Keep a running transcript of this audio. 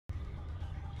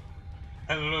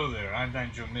Hello there, I'm Dan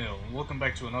Jamil. Welcome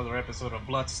back to another episode of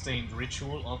Bloodstained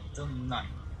Ritual of the Night.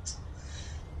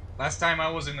 Last time I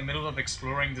was in the middle of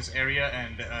exploring this area,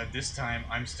 and this time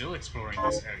I'm still exploring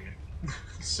this area.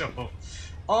 So,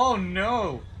 oh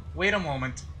no! Wait a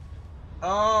moment.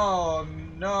 Oh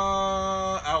no!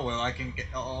 Oh well, I can get.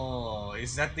 Oh,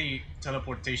 is that the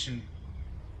teleportation?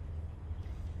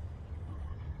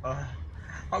 Uh,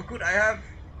 how could I have?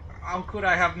 How could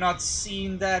I have not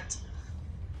seen that?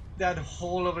 That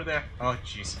hole over there. Oh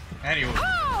jeez. Anyway,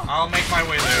 I'll make my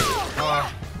way there.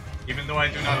 Even though I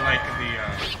do not like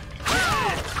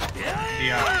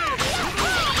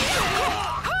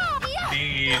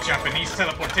the Japanese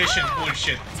teleportation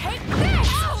bullshit.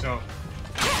 So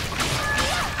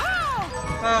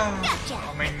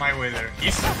I'll make my way there.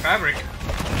 Eastern fabric.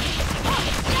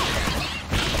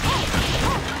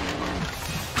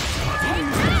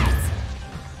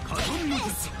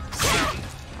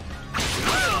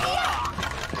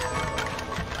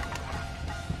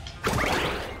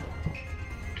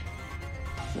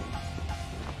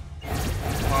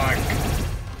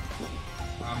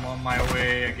 On my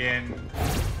way again.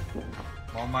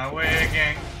 I'm on my way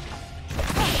again.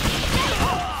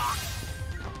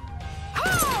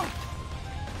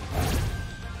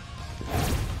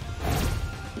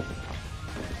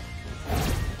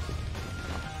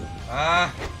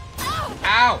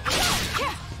 Ow!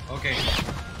 Okay.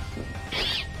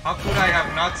 How could I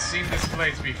have not seen this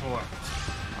place before?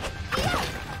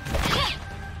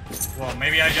 Well,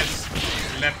 maybe I just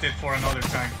left it for another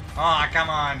time. Ah, come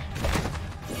on.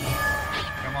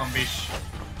 Come on, bish.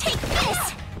 Take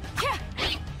this.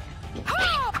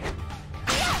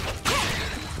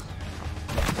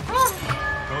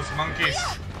 Those monkeys.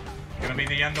 Gonna be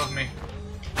the end of me.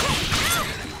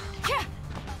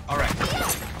 Alright.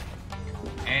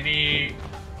 Any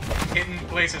hidden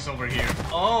places over here?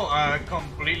 Oh, a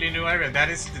completely new area. That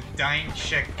is the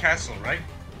Danchek Castle, right?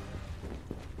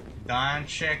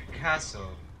 Danchek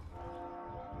Castle.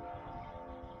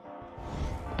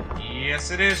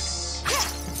 Yes, it is.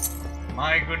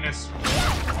 My goodness.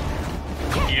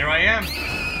 Here I am.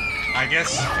 I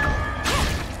guess.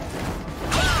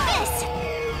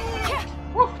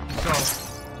 Woo. So,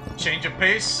 change of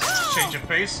pace. Change of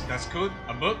pace. That's good.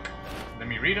 A book. Let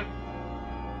me read it.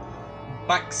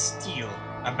 Back steel.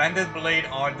 Abandoned blade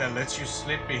art that lets you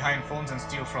slip behind phones and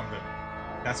steal from them.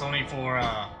 That's only for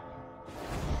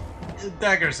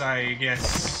daggers, I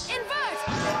guess.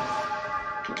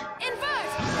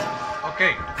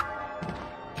 Okay.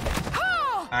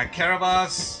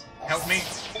 Carabas, help me.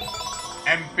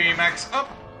 MP max up.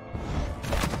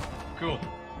 Cool.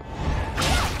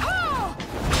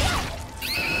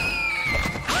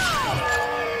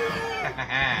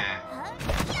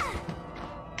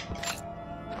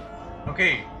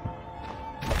 Okay.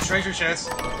 Treasure chest.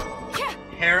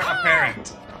 Hair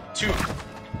apparent. 2.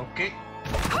 Okay.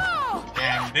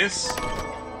 And this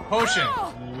potion.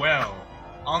 Well.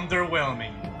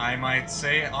 Underwhelming. I might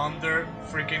say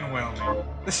under-freaking-whelming.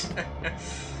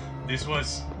 This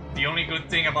was... The only good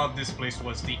thing about this place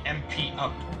was the MP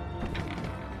up.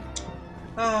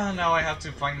 Now I have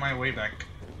to find my way back.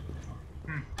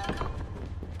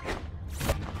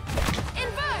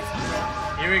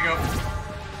 Here we go.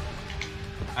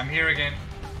 I'm here again.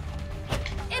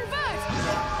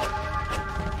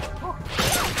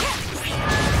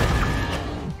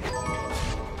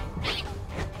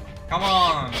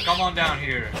 Come on down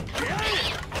here.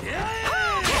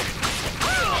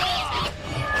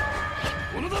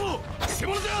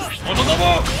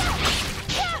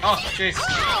 Oh, jeez.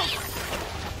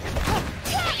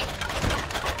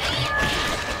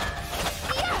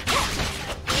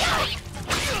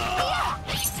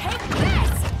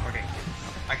 Okay,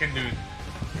 I can do it.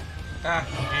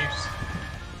 Jeez.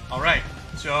 Alright,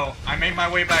 so I made my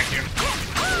way back here.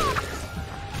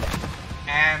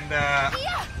 And,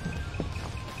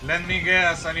 let me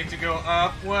guess, I need to go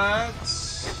upwards.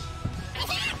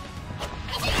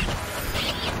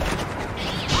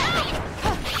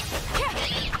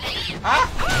 Ah!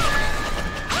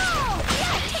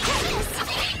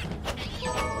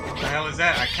 What the hell is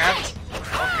that? A cat?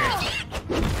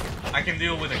 Okay. I can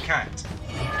deal with a cat.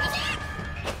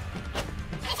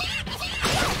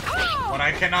 What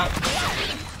I cannot...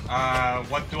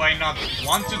 what do I not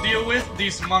want to deal with?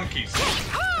 These monkeys.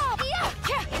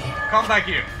 Come back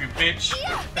here, you bitch.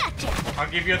 I'll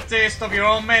give you a taste of your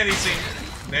own medicine.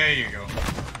 There you go.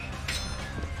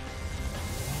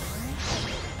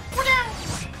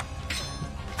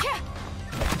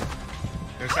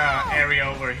 There's an area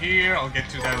over here. I'll get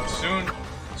to that soon.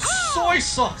 Soy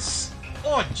sauce!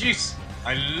 Oh, jeez.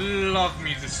 I love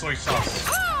me the soy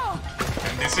sauce.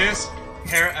 And this is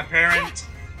Hair apparent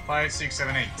 5, 6,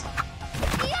 7, 8.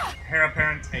 Hair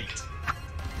apparent 8.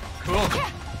 Cool.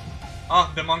 Oh,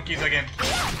 the monkeys again.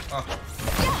 Oh.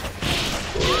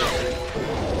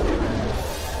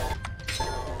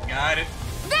 Got it.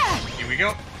 Here we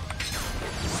go.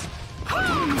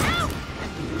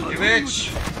 You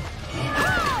bitch.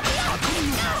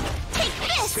 Take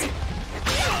this.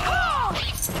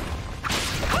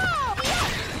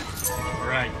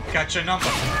 Right, got your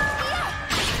number.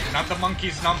 Not the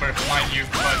monkey's number, mind you,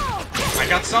 but I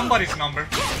got somebody's number.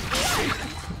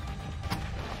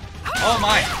 Oh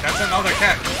my, that's another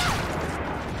cat.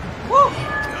 Woo!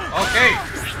 Okay.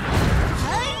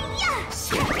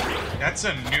 That's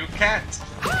a new cat.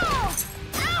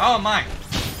 Oh my.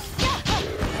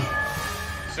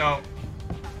 So,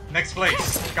 next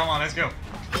place. Come on, let's go.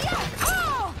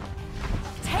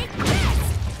 Take this.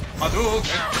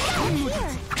 Hadouken.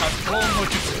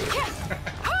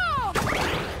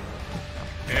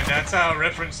 Yeah, that's a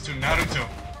reference to Naruto.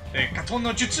 Katon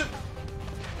no Jutsu.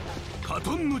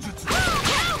 Katon no Jutsu.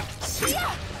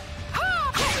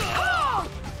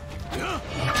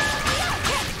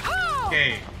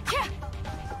 Okay.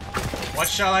 What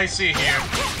shall I see here?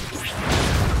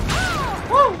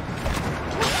 Woo!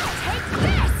 Take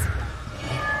this.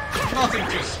 Nothing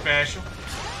too special.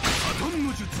 Katon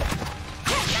no Jutsu.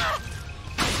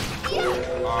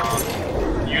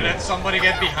 You let somebody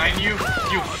get behind you?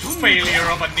 You failure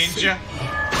of a ninja!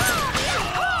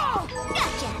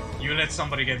 Gotcha. You let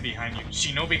somebody get behind you.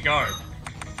 Shinobi garb.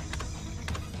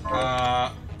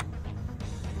 A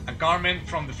garment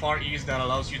from the Far East that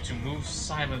allows you to move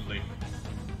silently.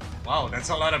 Wow, that's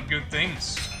a lot of good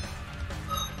things.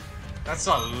 That's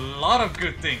a lot of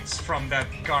good things from that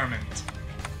garment.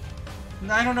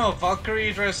 I don't know,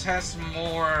 Valkyrie dress has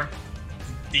more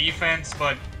defense,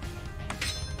 but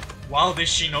wow, this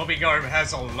Shinobi garb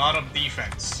has a lot of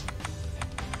defense.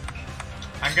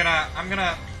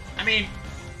 I mean,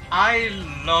 I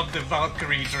love the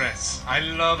Valkyrie dress. I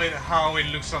love it how it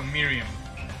looks on Miriam.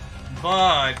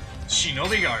 But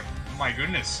Shinobi garb, my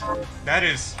goodness, that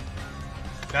is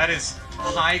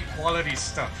high quality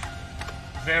stuff.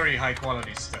 Very high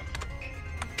quality stuff.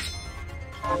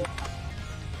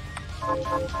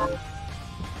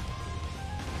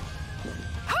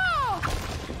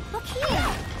 Look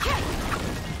here.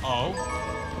 Oh,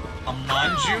 a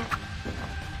manju?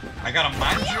 I got a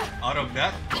manju out of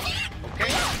that?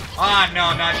 Okay. Ah,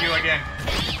 no, not you again.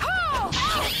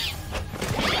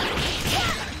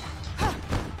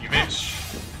 You bitch.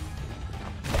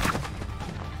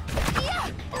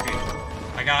 Okay.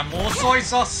 I got more soy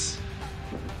sauce.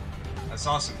 That's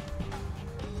awesome.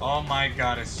 Oh my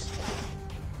goddess.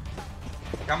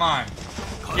 Come on.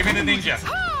 Give me the ninja.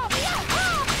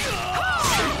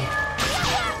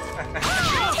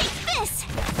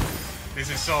 This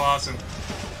is so awesome.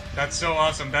 That's so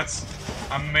awesome. That's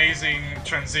amazing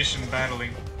transition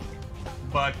battling.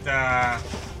 But,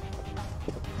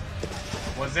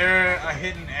 was there a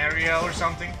hidden area or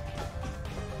something?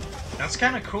 That's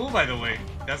kind of cool, by the way.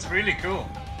 That's really cool.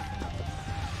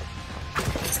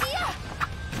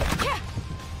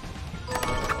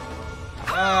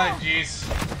 Ah, jeez.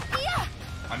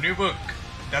 A new book.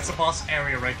 That's a boss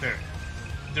area right there.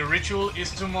 The ritual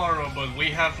is tomorrow, but we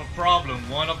have a problem.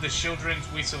 One of the children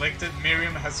we selected,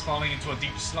 Miriam, has fallen into a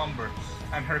deep slumber,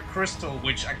 and her crystal,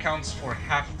 which accounts for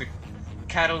half the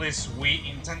catalyst we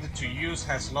intended to use,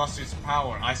 has lost its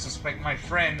power. I suspect my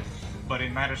friend, but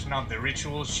it matters not. The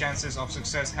ritual's chances of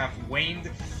success have waned,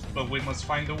 but we must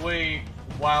find a way.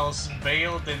 Whilst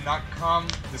Bale did not come,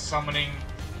 the summoning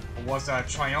was a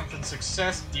triumphant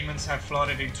success. Demons have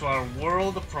flooded into our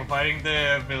world, providing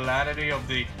the validity of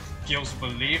the Guild's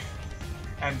belief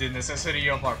and the necessity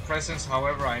of our presence.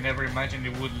 However, I never imagined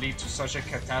it would lead to such a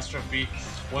catastrophe.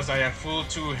 Was I a fool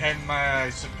to head my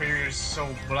superiors so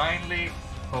blindly?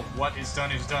 But what is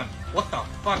done is done. What the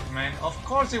fuck, man? Of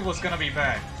course it was gonna be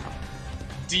bad.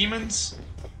 Demons?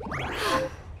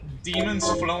 Demons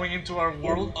flowing into our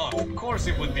world? Oh, of course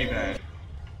it would be bad.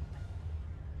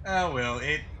 Oh well,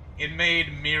 it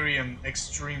made Miriam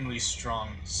extremely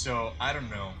strong, so I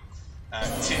don't know.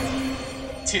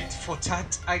 Tit for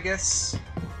tat, I guess.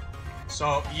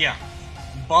 So yeah,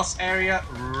 boss area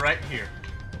right here.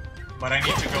 But I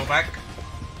need to go back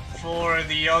for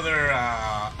the other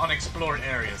unexplored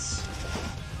areas.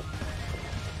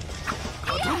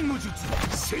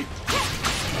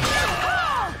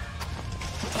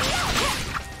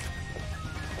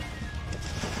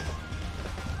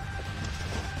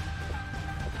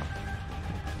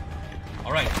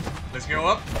 Alright, let's go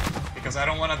up, because I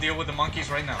don't want to deal with the monkeys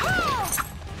right now.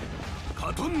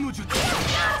 Take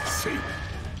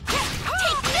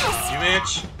this! You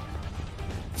bitch!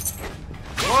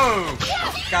 Whoa!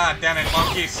 God damn it,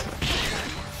 monkeys!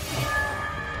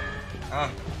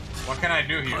 What can I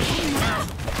do here?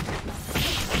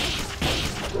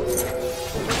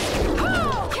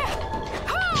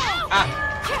 Ah!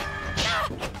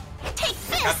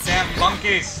 Goddamn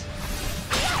monkeys!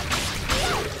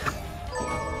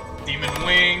 Demon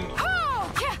wing.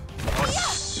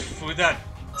 What's for that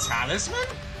talisman?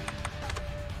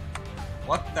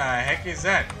 What the heck is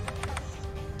that?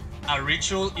 A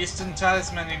ritual Eastern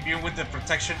talisman imbued with the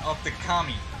protection of the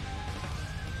kami.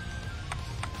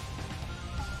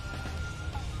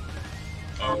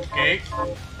 Okay.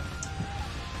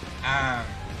 I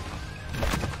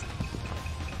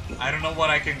don't know what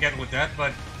I can get with that,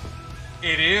 but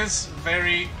it is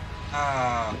very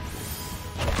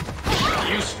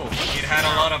useful. It had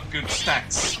a lot of good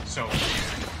stats, so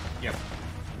yep.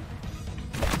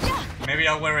 Maybe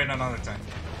I'll wear it another time.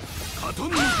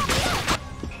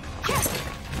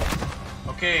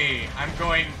 Okay, I'm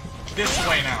going this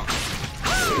way now.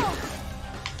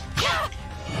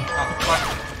 What?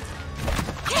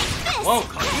 Whoa!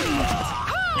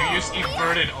 You use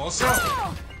inverted also?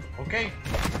 Okay.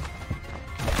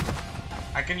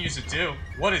 I can use it too.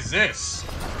 What is this?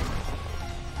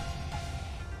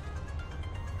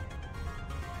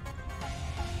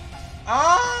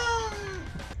 Ah!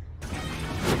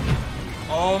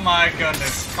 Oh my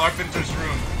goodness, Carpenter's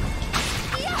room.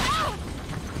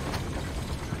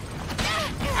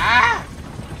 Ah!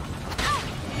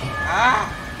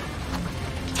 Ah!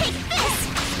 Take this!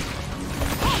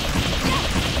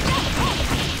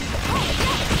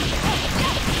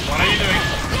 What are you doing?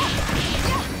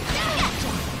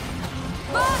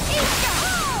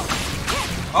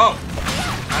 Oh!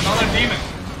 Another demon!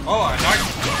 Oh,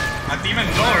 a demon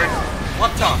lord!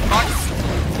 What the fuck?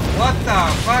 What the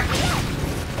fuck?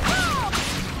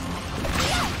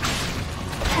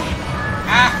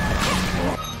 Ah!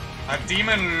 A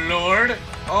demon lord?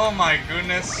 Oh my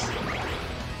goodness.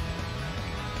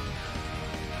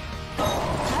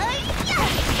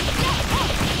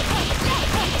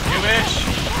 You bitch!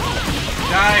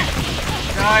 Die!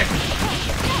 Die!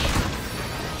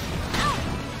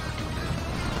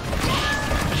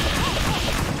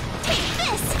 Take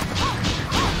this!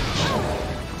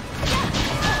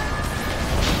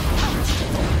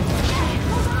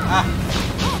 Ah!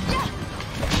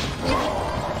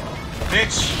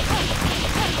 Bitch!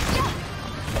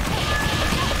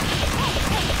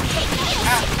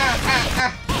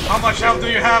 How much health do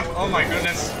you have? Oh my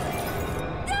goodness.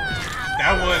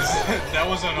 That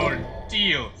was an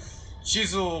ordeal.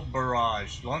 Chisel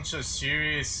barrage. Launch a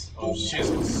series of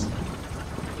chisels.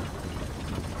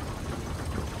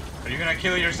 Are you gonna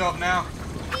kill yourself now?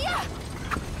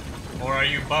 Or are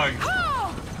you bugged?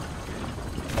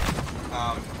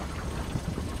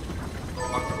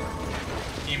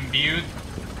 Imbued?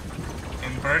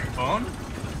 Invert bone?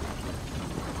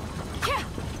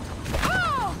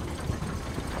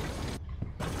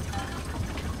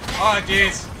 Oh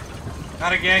jeez!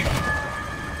 Not again!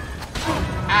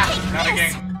 Ah! Not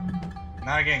again!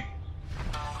 Not again!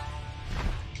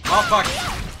 Oh fuck!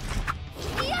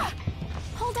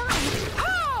 Hold on.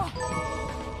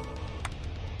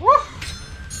 Woo!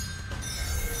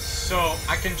 So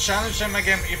I can challenge him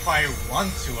again if I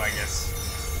want to, I guess.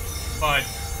 But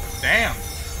damn!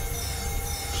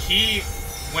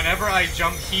 Whenever I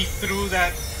jumped, he threw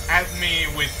that at me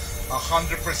with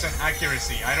 100%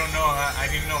 accuracy. I don't know. I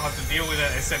didn't know how to deal with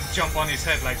it except jump on his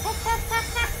head like.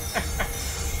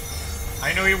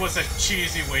 I know it was a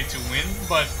cheesy way to win,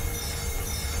 but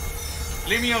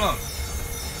leave me alone.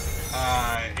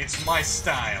 It's my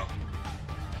style.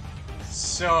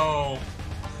 So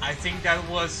I think that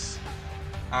was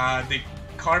the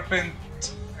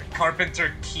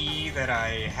carpenter key that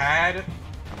I had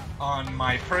on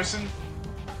my person.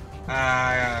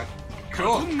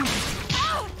 Cool.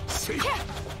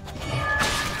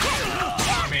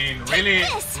 I mean,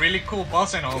 really cool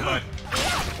boss and all, but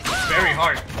very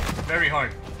hard. Very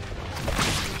hard.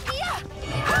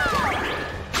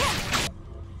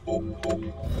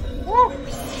 Woo!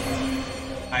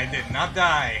 I did not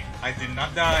die. I did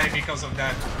not die because of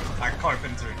that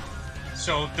carpenter.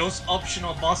 So those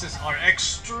optional bosses are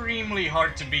extremely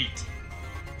hard to beat.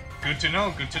 Good to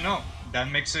know, good to know. That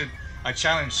makes it a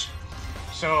challenge.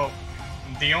 So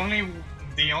the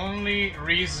only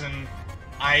reason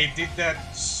I did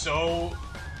that so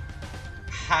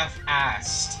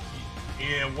half-assed,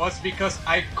 it was because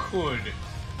I could.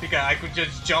 Because I could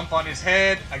just jump on his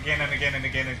head again and again and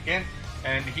again and again,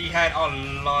 and he had a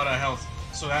lot of health.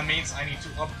 So that means I need to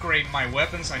upgrade my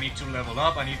weapons, I need to level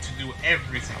up, I need to do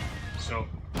everything. So,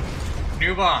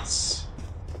 new boss.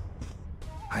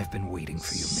 I've been waiting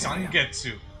for you, Miriam.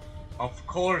 Zangetsu. Of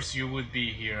course you would be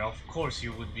here. Of course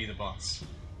you would be the boss.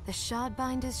 The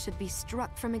Shardbinders should be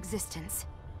struck from existence.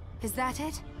 Is that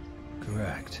it?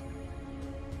 Correct.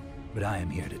 But I am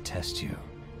here to test you,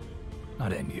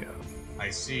 not end you. I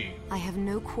see. I have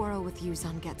no quarrel with you,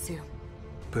 Zangetsu.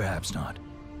 Perhaps not.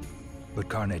 But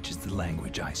carnage is the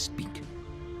language I speak.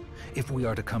 If we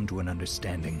are to come to an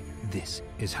understanding, this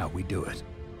is how we do it.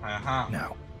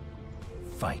 Now,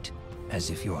 fight as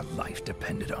if your life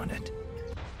depended on it.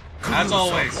 As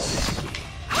always.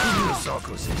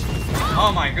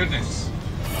 Oh my goodness.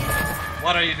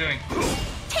 What are you doing?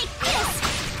 Take this!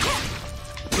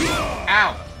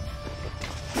 Ow!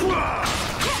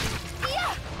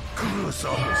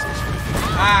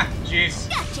 Ah, jeez.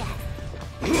 Gotcha!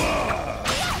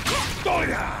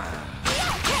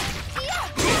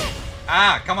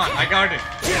 Ah, come on, I guarded.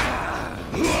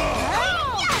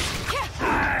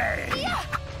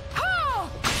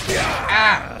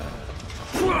 Ah!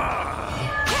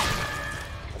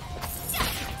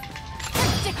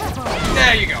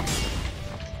 There you go.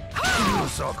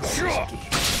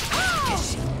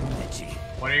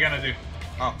 What are you gonna do?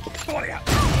 Oh.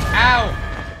 Ow!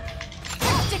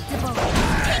 Predictable!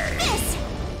 Take this!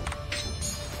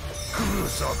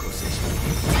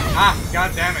 Ah,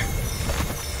 god damn it.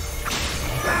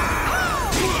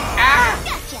 Ah!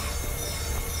 Gotcha!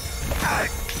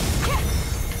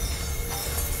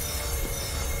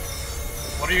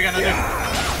 What are you gonna do? Take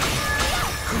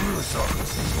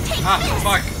Ah, this!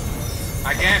 fuck.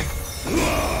 Again.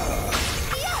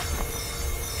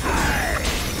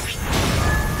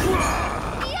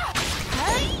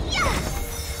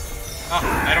 Oh,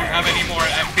 I don't have any more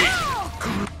MP.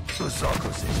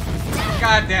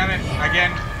 God damn it.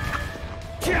 Again.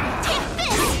 Take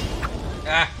this!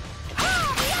 Ah.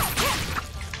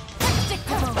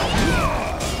 Predictable!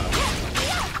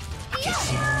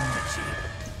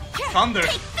 Thunder.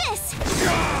 Take this!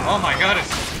 Oh my god.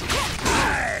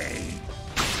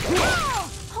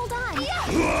 Hold on!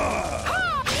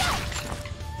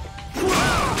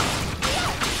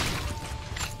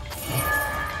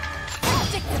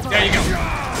 Predictable! There you go.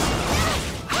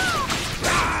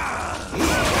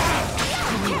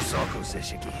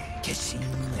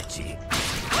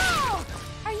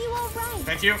 Are you alright?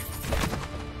 Thank you.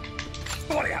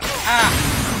 Ah.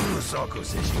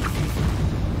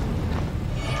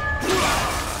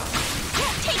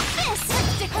 Take this!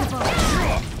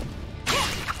 Predictable!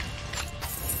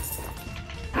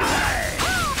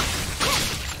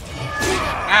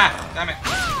 Ah, damn it.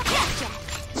 Gotcha!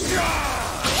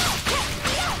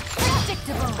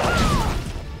 Predictable!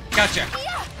 Gotcha.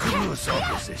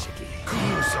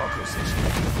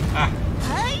 Ah.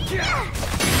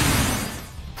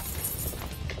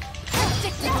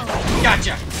 Predictable!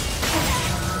 Gotcha.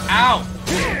 Ow.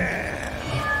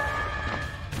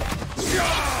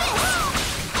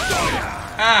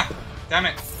 Ah, damn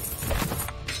it.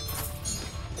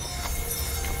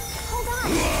 Hold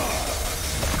on!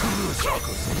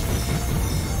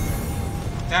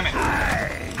 Damn it.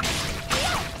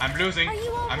 I'm losing. Are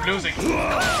you all I'm right? losing.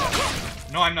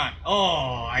 No, I'm not.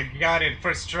 Oh, I got it.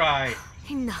 First try.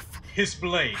 Enough. His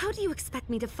blade. How do you expect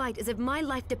me to fight as if my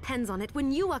life depends on it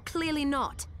when you are clearly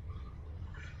not?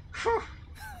 Whew.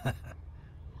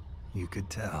 You could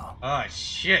tell. Ah,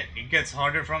 shit. It gets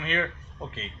harder from here.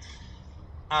 Okay.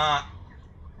 I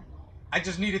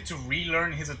just needed to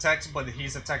relearn his attacks, but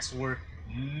his attacks were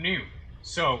new.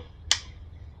 So,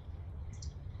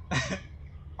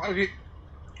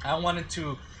 I wanted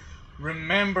to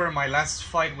remember my last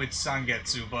fight with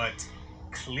Zangetsu, but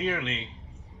clearly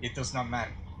it does not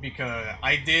matter. Because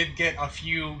I did get a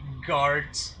few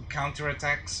guards,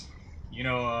 counterattacks, you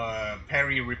know,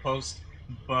 parry, riposte,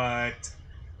 but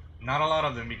not a lot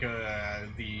of them because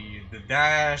the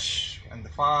dash and the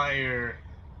fire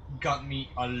got me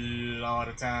a lot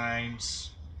of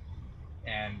times,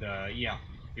 and yeah,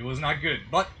 it was not good.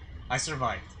 But I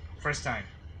survived first time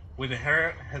with the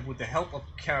help of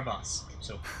Karabas.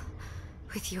 So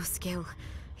With your skill,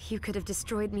 you could have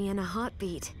destroyed me in a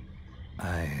heartbeat.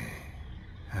 I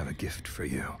have a gift for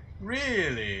you.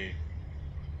 really,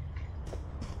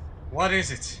 what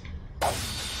is it?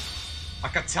 A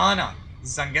katana,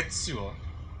 Zangetsuto.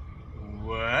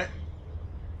 What?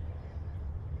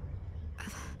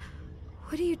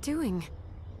 What are you doing?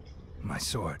 My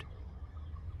sword.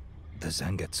 The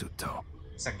Zangetsuto.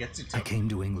 Zangetsuto. I came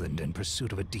to England in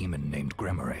pursuit of a demon named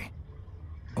Gremory.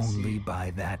 Only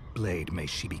by that blade may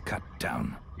she be cut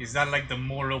down. Is that like the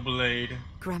Moro blade?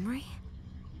 Gremory?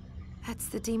 That's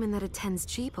the demon that attends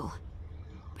Jeeble.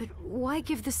 But why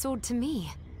give the sword to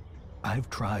me? I've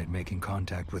tried making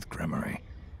contact with Gremory,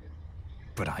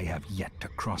 but I have yet to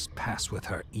cross paths with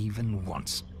her even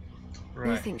once.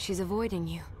 You think she's avoiding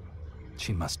you?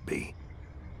 She must be.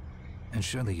 And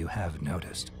surely you have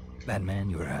noticed that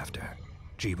man you're after,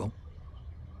 Jeeble?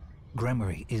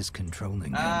 Gremory is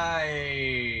controlling him.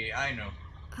 I know.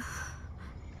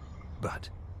 But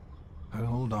her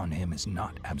hold on him is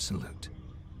not absolute.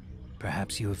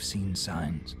 Perhaps you have seen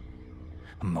signs.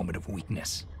 A moment of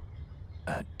weakness.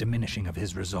 A diminishing of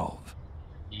his resolve.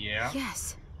 Yeah?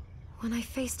 Yes. When I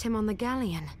faced him on the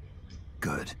galleon.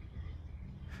 Good.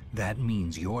 That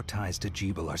means your ties to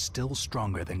Jeeble are still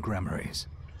stronger than Gremory's.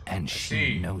 And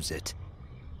she knows it.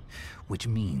 Which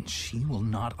means she will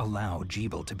not allow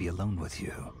Jeeble to be alone with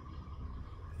you.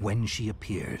 When she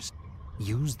appears,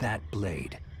 use that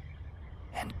blade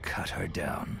and cut her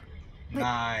down. But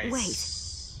nice.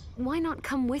 Wait. Why not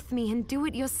come with me and do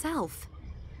it yourself?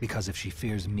 Because if she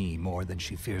fears me more than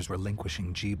she fears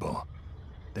relinquishing Jeeble,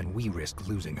 then we risk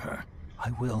losing her.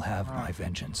 I will have my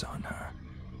vengeance on her.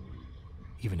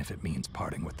 Even if it means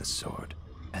parting with the sword.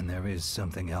 And there is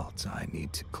something else I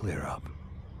need to clear up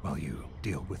while you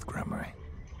deal with Gremory.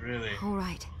 Really? All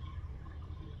right.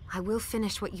 I will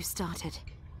finish what you started.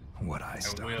 What I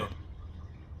started? I will.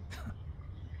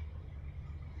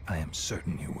 I am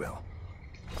certain you will.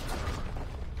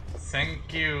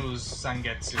 Thank you,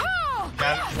 Zangetsu.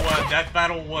 That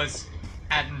battle was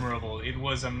admirable. It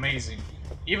was amazing.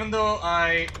 Even though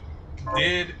I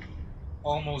did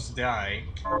almost die,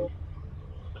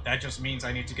 but that just means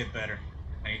I need to get better.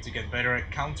 I need to get better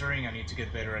at countering, I need to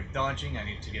get better at dodging, I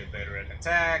need to get better at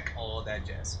attack, all that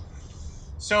jazz.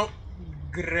 So,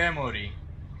 Gremory.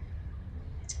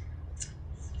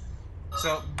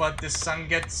 So, but the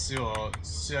Zangetsuto,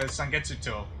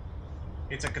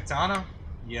 it's a katana?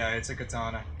 Yeah, it's a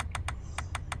katana.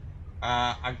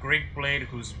 A great blade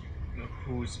whose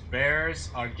bearers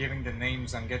are giving the name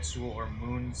Zangetsu or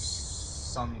Moon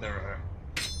Sunderer.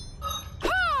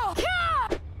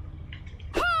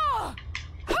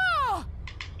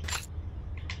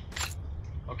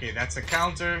 Okay, that's a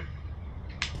counter.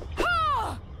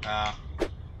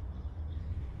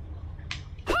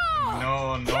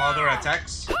 No other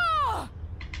attacks.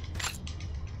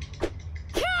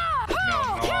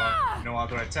 No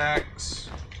other attacks.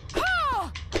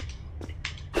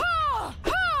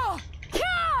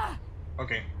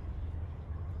 Okay.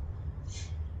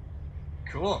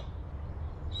 Cool.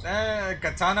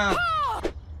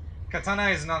 Katana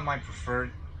is not my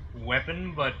preferred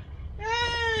weapon, but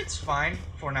it's fine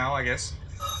for now, I guess.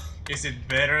 Is it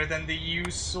better than the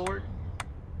used sword?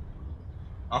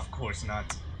 Of course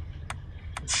not.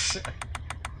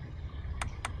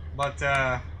 But,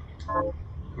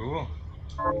 cool.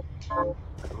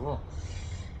 Cool.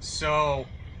 So,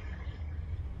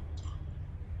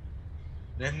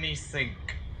 let me think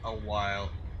a while.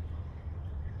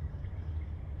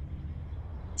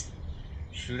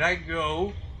 Should I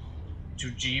go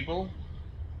to Jeeble?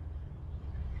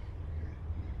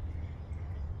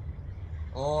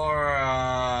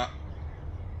 Or,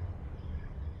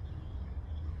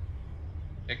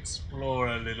 explore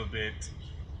a little bit.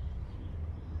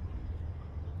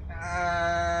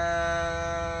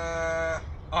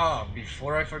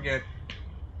 Before I forget,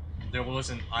 there was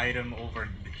an item over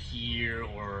here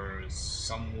or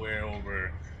somewhere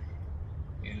over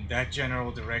in that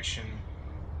general direction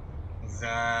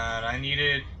that I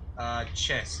needed a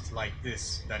chest like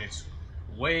this that is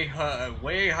way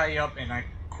high up and I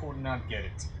could not get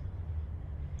it.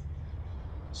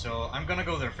 So I'm gonna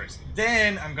go there first.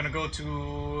 Then I'm gonna go to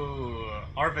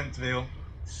Arventville,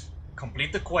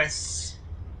 complete the quests,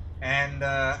 and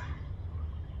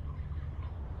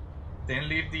then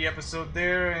leave the episode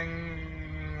there and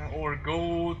or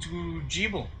go to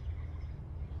Jeeble.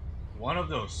 One of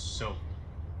those. So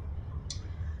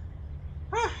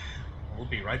we'll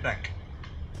be right back.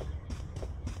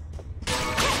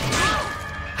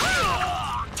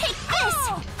 Take this!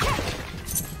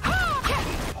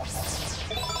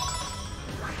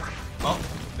 Oh,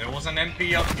 there was an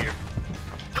MP up here.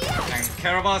 And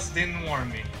Karabas didn't warn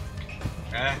me.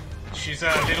 She's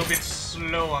a little bit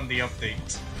slow on the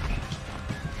update.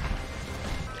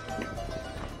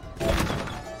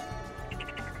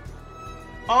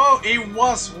 Oh, it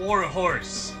was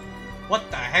Warhorse. What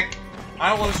the heck?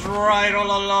 I was right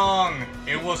all along.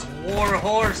 It was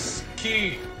Warhorse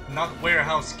Key, not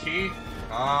Warehouse Key.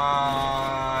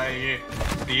 Yeah.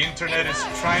 The internet is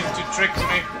trying to trick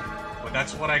me. But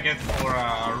that's what I get for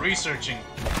researching,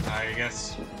 I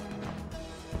guess.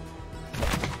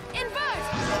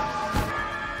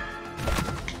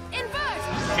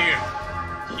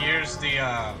 Here's the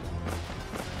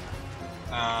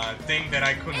thing that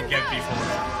I couldn't get before.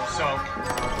 So,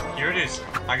 here it is.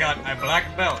 I got a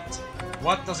black belt.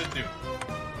 What does it do?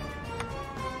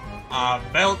 A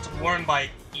belt worn by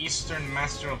Eastern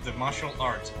Master of the Martial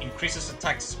Arts. Increases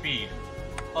attack speed.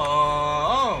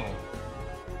 Oh!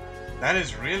 That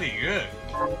is really good.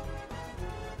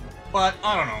 But,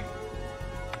 I don't know.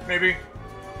 Maybe.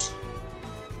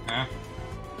 Nah.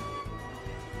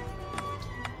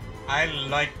 I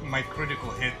like my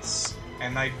critical hits,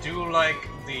 and I do like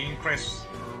the increased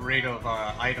rate of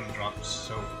item drops,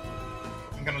 so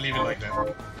I'm gonna leave it like that.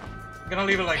 I'm gonna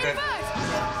leave it like that.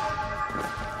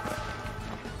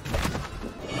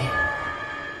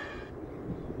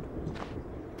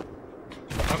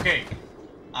 Okay,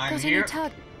 I'm here.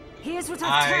 Here's what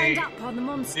I've turned up on the Did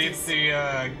monsters. the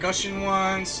Gushing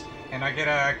ones, and I get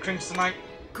a Crimsonite.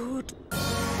 Good.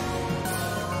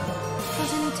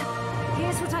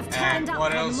 Here's what I've turned up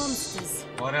on the monsters.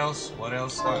 What else? What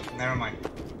else? Oh, never mind.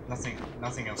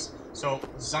 Nothing else. So,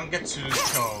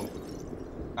 Zangetsuto.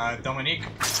 Dominique,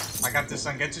 I got the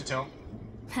Zangetsuto.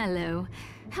 Hello.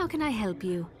 How can I help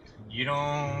you? You're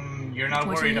not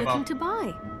What worried are you about looking to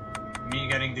buy? me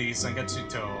getting the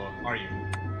Zangetsuto, are you?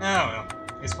 No,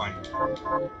 it's fine.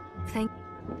 Thank.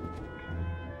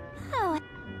 Oh.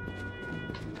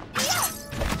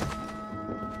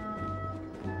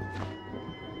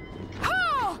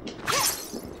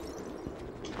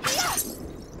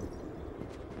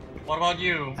 What about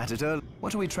you? At it early.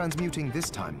 What are we transmuting this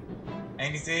time?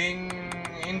 Anything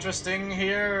interesting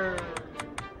here?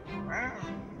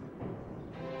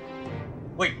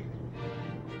 Wait.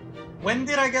 When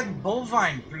did I get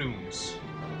bovine plumes?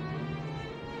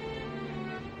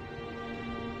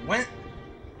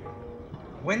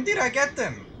 When did I get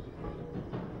them?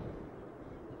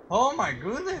 Oh my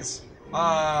goodness.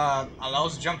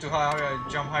 Allows jump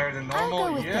higher than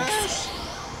normal. Yes.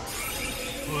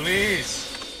 Please.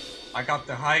 I got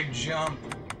the high jump.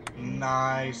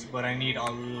 Nice, but I need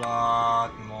a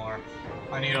lot more.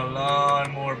 I need a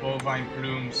lot more bovine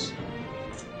plumes.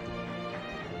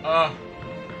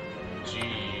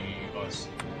 Jeebus.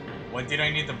 What did I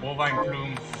need the bovine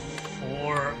plume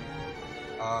for?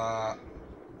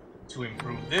 To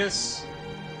improve this.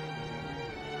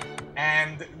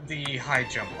 And the high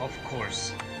jump, of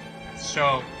course.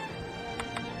 So,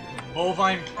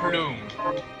 bovine plume.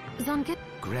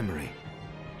 Gremory.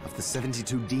 Of the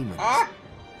 72 demons. Ah!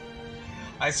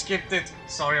 I skipped it.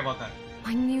 Sorry about that.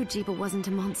 I knew Jeeba wasn't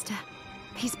a monster.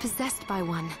 He's possessed by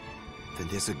one. Then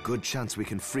there's a good chance we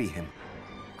can free him.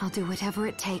 I'll do whatever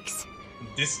it takes.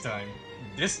 This time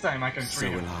I can free So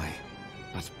him. will I.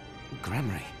 But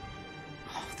Gremory.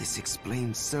 Oh, this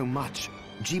explains so much.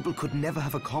 Jeeble could never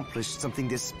have accomplished something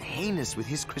this heinous with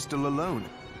his crystal alone.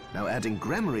 Now adding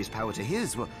Gremory's power to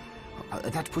his, well,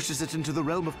 that pushes it into the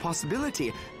realm of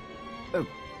possibility. Oh,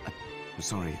 I'm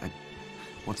sorry.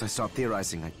 Once I start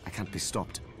theorizing, I can't be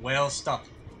stopped. Well, stop.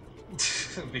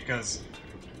 Because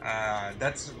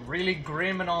that's really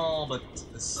grim and all, but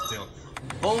still.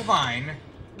 Bovine.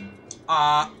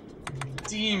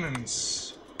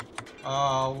 Demons.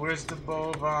 Where's the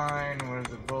bovine? Where's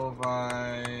the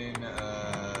bovine?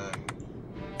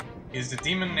 Is the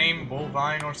demon name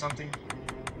Bovine or something?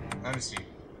 Let me see.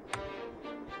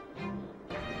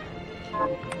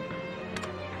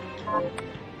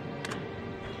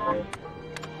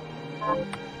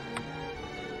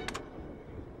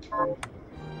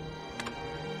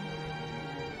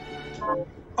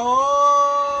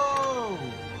 Oh!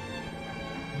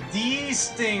 These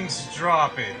things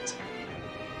drop it.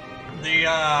 The,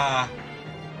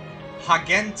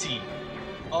 Hagenti.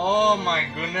 Oh my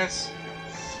goodness.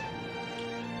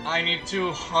 I need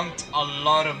to hunt a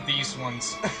lot of these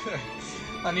ones.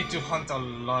 I need to hunt a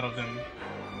lot of them.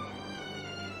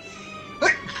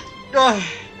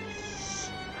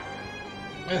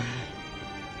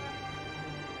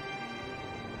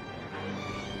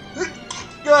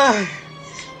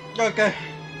 Okay.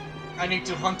 I need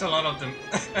to hunt a lot of them.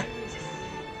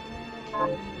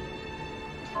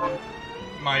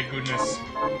 My goodness.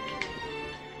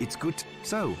 It's good.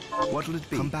 So, what'll it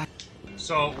be? Come back.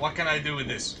 So, what can I do with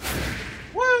this?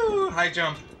 Woo! High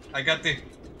jump. I got the...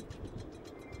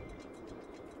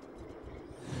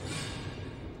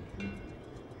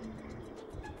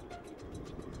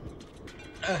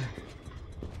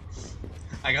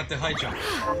 I got the high jump.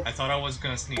 I thought I was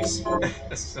gonna sneeze.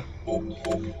 So...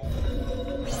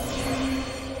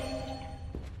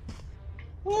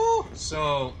 Woo!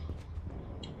 So...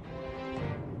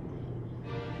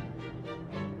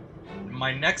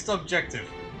 My next objective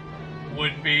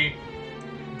would be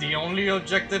the only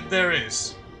objective there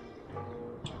is.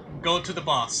 Go to the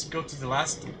boss. Go to the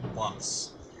last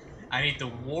boss. I need the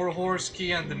Warhorse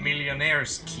key and the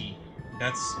Millionaire's key.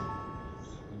 That's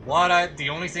the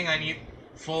only thing I need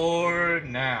for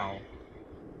now.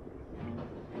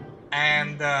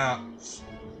 And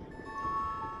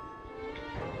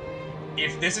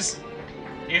if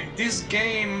this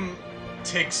game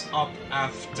takes up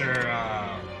after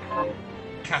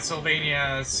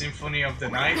Castlevania Symphony of the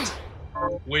Night,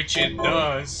 which it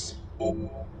does,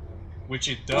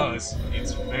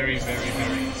 it's very, very,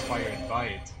 very inspired by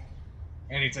it,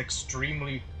 and it's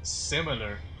extremely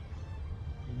similar,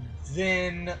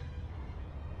 then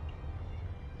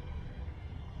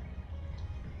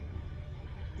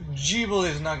Jeeble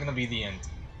is not gonna be the end.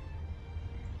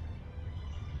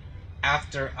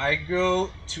 After I go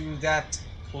to that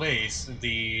place,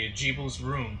 the Jeeble's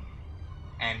room,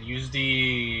 and use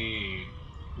the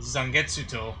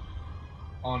Zangetsuto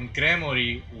on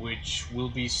Gremory, which will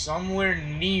be somewhere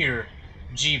near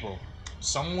Jeeble.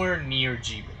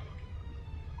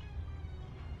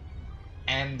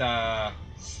 And I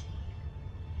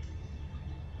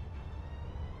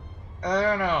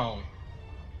don't know.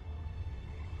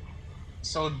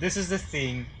 So this is the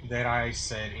thing that I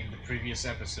said in the previous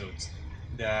episodes,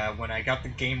 that when I got the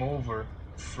game over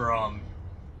from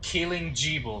killing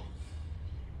Jeeble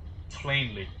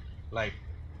plainly, like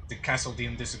the castle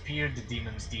didn't disappear, the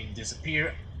demons didn't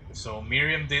disappear, so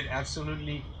Miriam did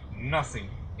absolutely nothing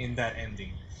in that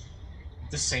ending.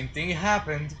 The same thing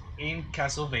happened in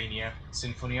Castlevania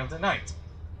Symphony of the Night.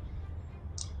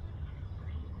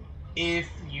 If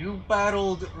you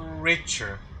battled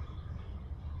Richard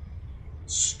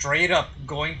straight up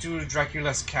going to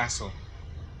Dracula's castle,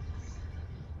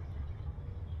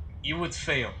 you would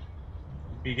fail,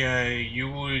 because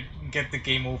you would get the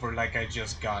game over like I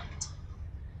just got it,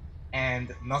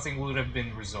 and nothing would have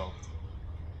been resolved.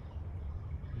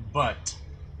 But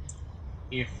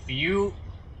if you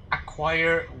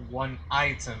acquire one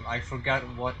item, I forgot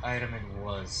what item it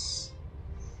was,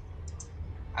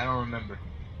 I don't remember.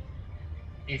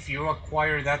 If you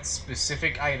acquire that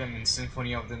specific item in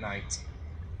Symphony of the Night,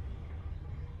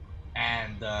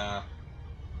 and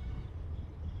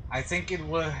I think it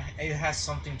has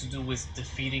something to do with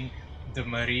defeating the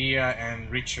Maria and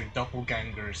Richard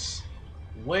doppelgangers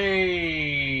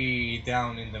way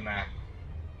down in the map.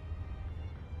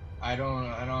 I don't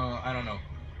know,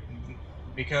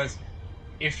 because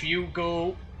if you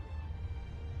go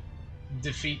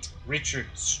defeat Richard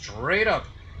straight up,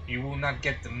 you will not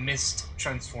get the mist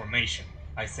transformation,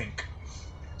 I think.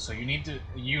 So you need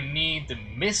the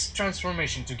mist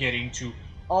transformation to get into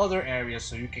other areas,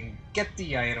 so you can get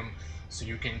the item, so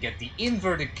you can get the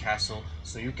inverted castle,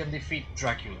 so you can defeat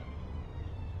Dracula.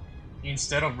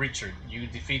 Instead of Richard, you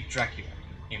defeat Dracula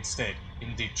instead,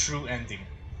 in the true ending.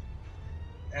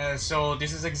 So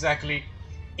this is exactly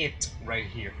it right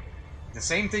here. The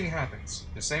same thing happens,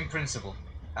 the same principle.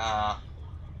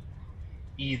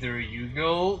 Either you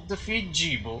go defeat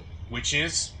Jeeble, which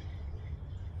is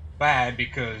bad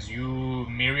because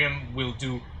Miriam will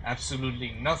do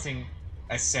absolutely nothing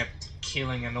except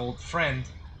killing an old friend,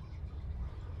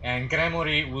 and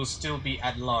Gremory will still be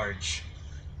at large.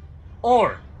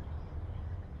 Or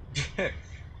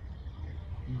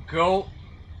go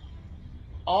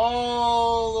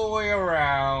all the way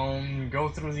around, go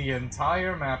through the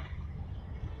entire map,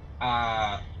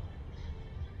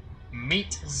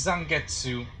 meet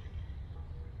Zangetsu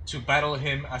to battle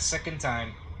him a second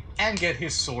time, and get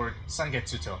his sword,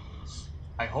 Zangetsuto.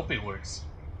 I hope it works,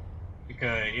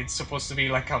 because it's supposed to be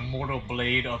like a mortal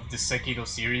blade of the Sekiro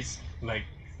series. Like,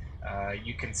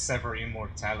 you can sever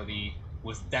immortality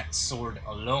with that sword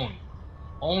alone.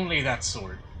 Only that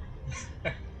sword.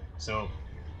 So,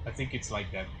 I think it's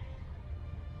like that.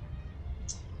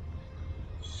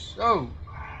 So,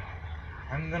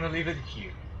 I'm gonna leave it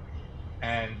here.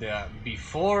 And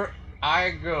before I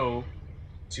go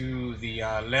to the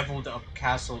leveled up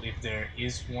castle, if there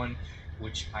is one,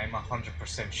 which I'm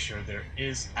 100% sure there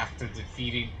is, after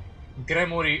defeating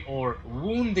Gremory or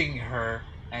wounding her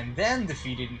and then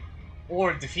defeating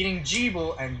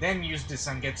Jeeble and then use the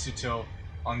Zangetsuto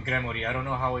on Gremory. I don't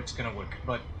know how it's gonna work,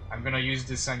 but I'm gonna use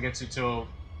the Zangetsuto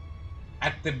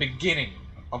at the beginning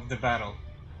of the battle.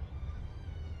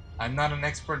 I'm not an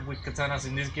expert with katanas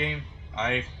in this game.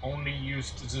 I've only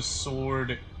used the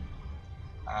sword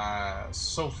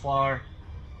so far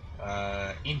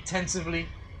intensively.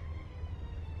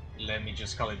 Let me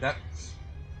just call it that.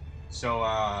 So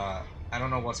I don't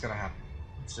know what's gonna happen,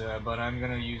 but I'm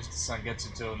gonna use the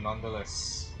Zangetsuto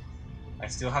nonetheless. I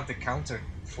still have the counter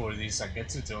for the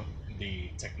Zangetsuto, the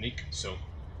technique, so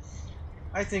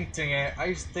I think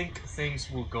things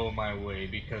will go my way,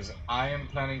 because I am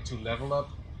planning to level up.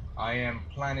 I am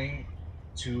planning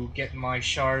to get my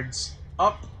shards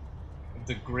up,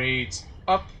 the grades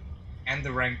up, and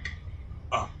the rank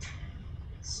up.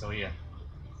 So yeah,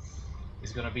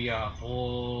 it's gonna be a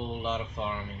whole lot of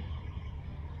farming.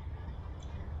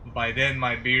 By then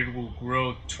my beard will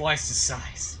grow twice the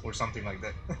size or something like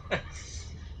that.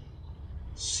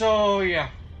 So yeah,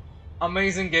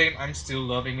 amazing game. I'm still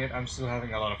loving it. I'm still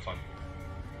having a lot of fun,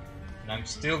 and I'm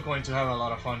still going to have a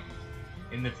lot of fun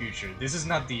in the future. This is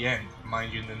not the end,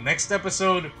 mind you. The next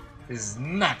episode is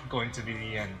not going to be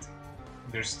the end.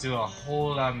 There's still a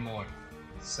whole lot more.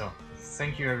 So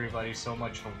thank you everybody so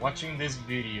much for watching this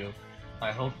video.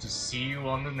 I hope to see you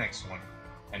on the next one,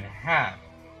 and have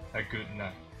a good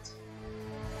night.